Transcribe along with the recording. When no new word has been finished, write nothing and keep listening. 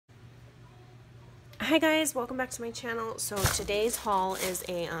Hi guys, welcome back to my channel. So today's haul is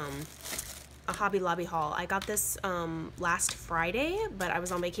a Hobby Lobby haul. I got this last Friday, but I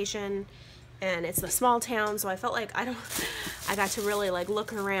was on vacation and it's a small town, so I felt like I got to really like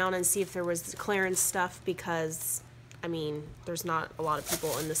look around and see if there was clearance stuff because I mean, there's not a lot of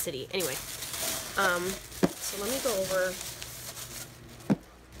people in the city. Anyway, so let me go over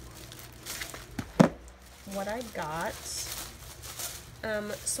what I got.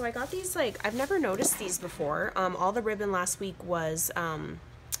 So I got these, like, I've never noticed these before. All the ribbon last week was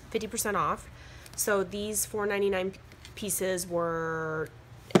 50% off. So these $4.99 pieces were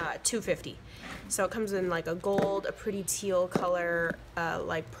 $2.50. So it comes in like a gold, a pretty teal color,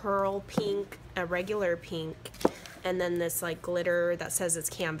 like pearl pink, a regular pink, and then this like glitter that says it's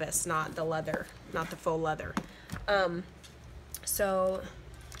canvas, not the leather, not the faux leather. So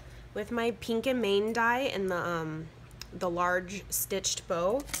with my pink and main die and the large stitched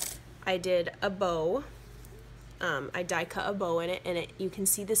bow, I did a bow. I die cut a bow in it, and you can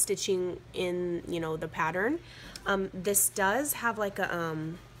see the stitching in, you know, the pattern. This does have like a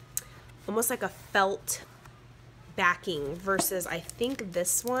almost like a felt backing versus I think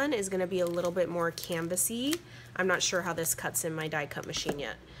this one is going to be a little bit more canvasy. I'm not sure how this cuts in my die cut machine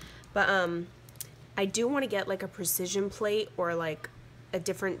yet, but I do want to get like a precision plate or like a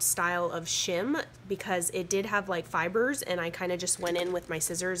different style of shim because it did have like fibers, and I kind of just went in with my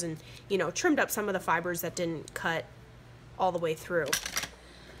scissors and, you know, trimmed up some of the fibers that didn't cut all the way through.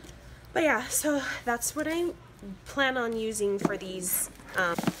 But yeah, so that's what I plan on using for these.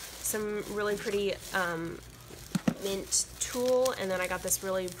 Some really pretty mint tulle, and then I got this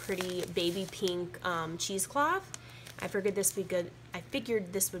really pretty baby pink cheesecloth. I figured this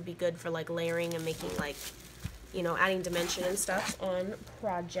would be good for like layering and making like, you know, adding dimension and stuff on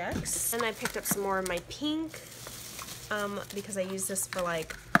projects. And I picked up some more of my pink because I use this for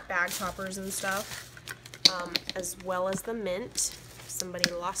like bag toppers and stuff, as well as the mint. Somebody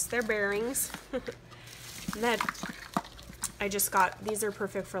lost their bearings. And then I just got, these are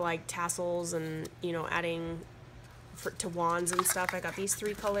perfect for like tassels and, you know, adding to wands and stuff. I got these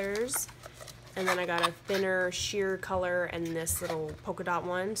 3 colors. And then I got a thinner sheer color and this little polka dot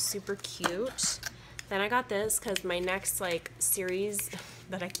one, super cute. Then I got this because my next like series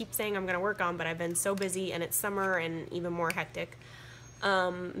that I keep saying I'm gonna work on, but I've been so busy and it's summer and even more hectic.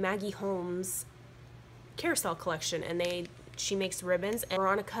 Maggie Holmes carousel collection, and she makes ribbons. And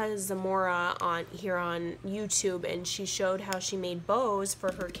Veronica Zamora here on YouTube, and she showed how she made bows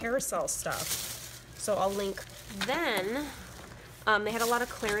for her carousel stuff. So I'll link. Then they had a lot of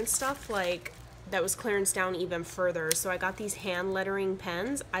clearance stuff like that was clearance down even further. So I got these hand lettering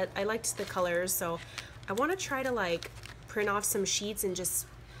pens. I liked the colors, so I want to try to like print off some sheets and just,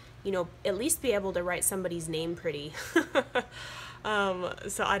 you know, at least be able to write somebody's name pretty. So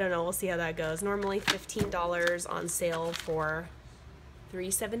I don't know, we'll see how that goes. Normally $15, on sale for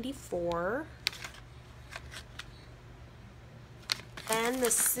 $3.74. And the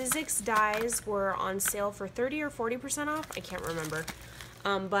Sizzix dies were on sale for 30 or 40% off. I can't remember.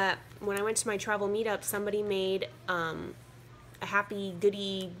 But when I went to my travel meetup, somebody made a happy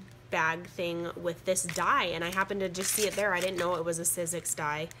goodie bag thing with this die, and I happened to just see it there. I didn't know it was a Sizzix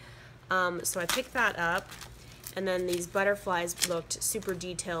die. So I picked that up, and then these butterflies looked super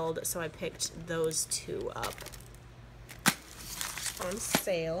detailed, so I picked those 2 up on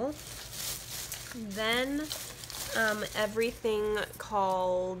sale. Then everything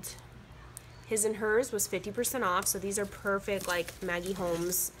called His and Hers was 50% off, so these are perfect like Maggie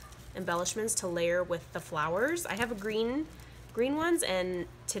Holmes embellishments to layer with the flowers. I have a green ones, and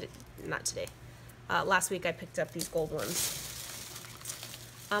not today. Last week I picked up these gold ones.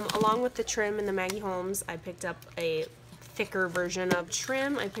 Along with the trim in the Maggie Holmes, I picked up a thicker version of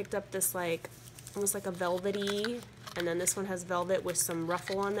trim. I picked up this like almost like a velvety, and then this one has velvet with some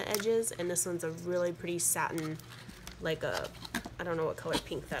ruffle on the edges, and this one's a really pretty satin, like a, I don't know what color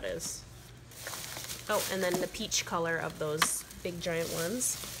pink that is. Oh, and then the peach color of those big giant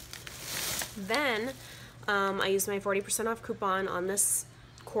ones. Then I used my 40% off coupon on this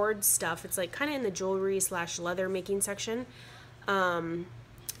cord stuff. It's like kind of in the jewelry / leather making section.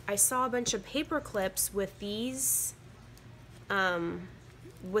 I saw a bunch of paper clips with these,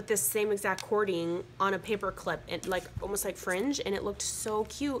 with this same exact cording on a paper clip, and like almost like fringe, and it looked so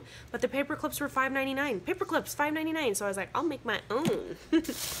cute. But the paper clips were $5.99. Paper clips $5.99. So I was like, I'll make my own.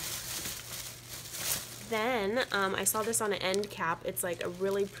 Then I saw this on an end cap. It's like a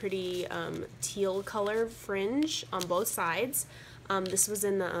really pretty teal color fringe on both sides. This was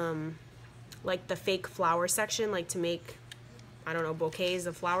in the like the fake flower section, like to make, I don't know, bouquets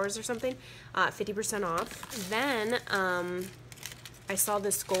of flowers or something. 50% off. Then I saw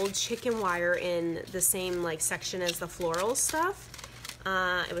this gold chicken wire in the same like section as the floral stuff.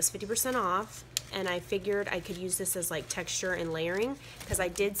 It was 50% off, and I figured I could use this as like texture and layering, because I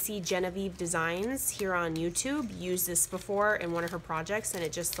did see Genevieve Designs here on YouTube use this before in one of her projects, and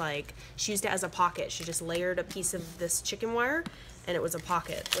it just like, she used it as a pocket. She just layered a piece of this chicken wire and it was a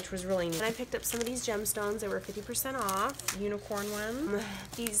pocket, which was really neat. And I picked up some of these gemstones. They were 50% off, unicorn ones.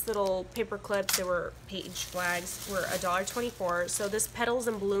 These little paper clips, they were page flags, were $1.24. So this petals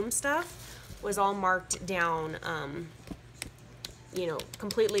and bloom stuff was all marked down, you know,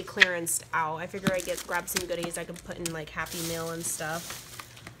 completely clearanced out. I figured I'd grab some goodies I could put in like Happy Meal and stuff.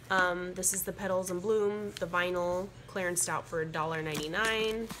 This is the petals and bloom, the vinyl, clearanced out for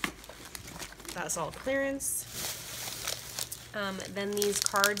 $1.99. That's all clearance. Then these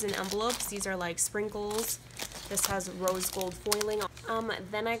cards and envelopes, these are like sprinkles. This has rose gold foiling.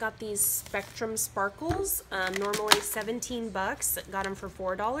 Then I got these Spectrum Sparkles, normally 17 bucks, got them for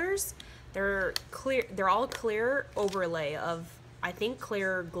 $4. They're clear, they're all clear overlay of, I think,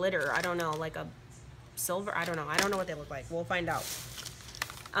 clear glitter. I don't know, like a silver, I don't know what they look like. We'll find out.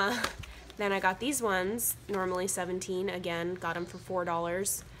 Then I got these ones, normally 17, again, got them for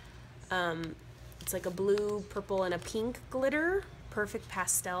 $4. It's like a blue, purple, and a pink glitter, perfect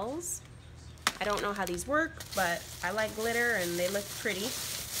pastels. I don't know how these work, but I like glitter and they look pretty.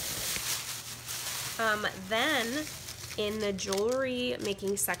 Then in the jewelry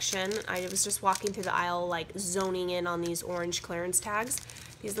making section, I was just walking through the aisle, like zoning in on these orange clearance tags.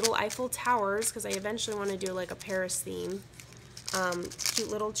 These little Eiffel Towers, because I eventually want to do like a Paris theme. Cute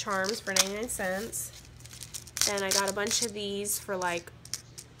little charms for 99 cents. And I got a bunch of these for like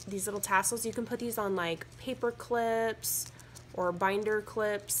these little tassels. You can put these on like paper clips or binder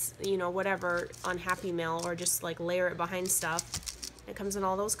clips, you know, whatever, on Happy Mail, or just like layer it behind stuff. It comes in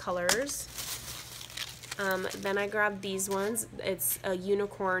all those colors. Then I grabbed these ones. It's a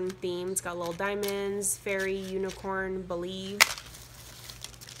unicorn theme. It's got little diamonds, fairy, unicorn, believe.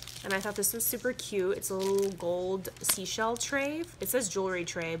 And I thought this was super cute. It's a little gold seashell tray. It says jewelry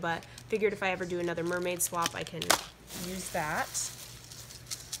tray, but figured if I ever do another mermaid swap, I can use that.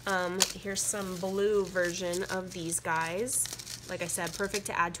 Here's some blue version of these guys. Like I said, perfect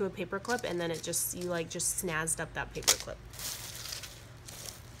to add to a paper clip, and then it just, you like just snazzed up that paper clip.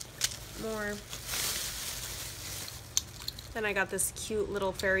 More. Then I got this cute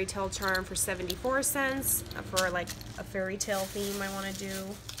little fairy tale charm for 74 cents for like a fairy tale theme I want to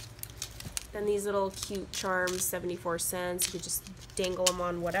do. Then these little cute charms, 74 cents. You could just dangle them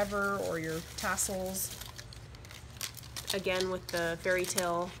on whatever, or your tassels. Again with the fairy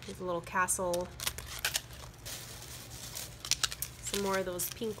tale, with a little castle. Some more of those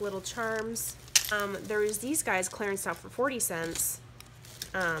pink little charms. There's these guys clearance out for 40 cents,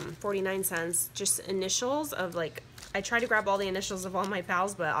 49 cents, just initials of like, I tried to grab all the initials of all my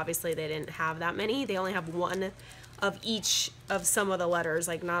pals, but obviously they didn't have that many. They only have one of each of some of the letters,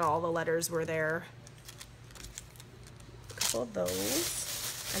 like not all the letters were there. A couple of those.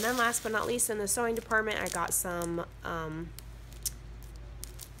 And then last but not least, in the sewing department, I got some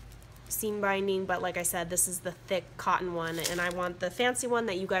seam binding, but like I said, this is the thick cotton one, and I want the fancy one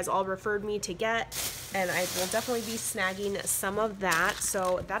that you guys all referred me to get, and I will definitely be snagging some of that.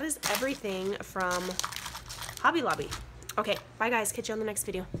 So that is everything from Hobby Lobby. Okay, bye guys, catch you on the next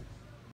video.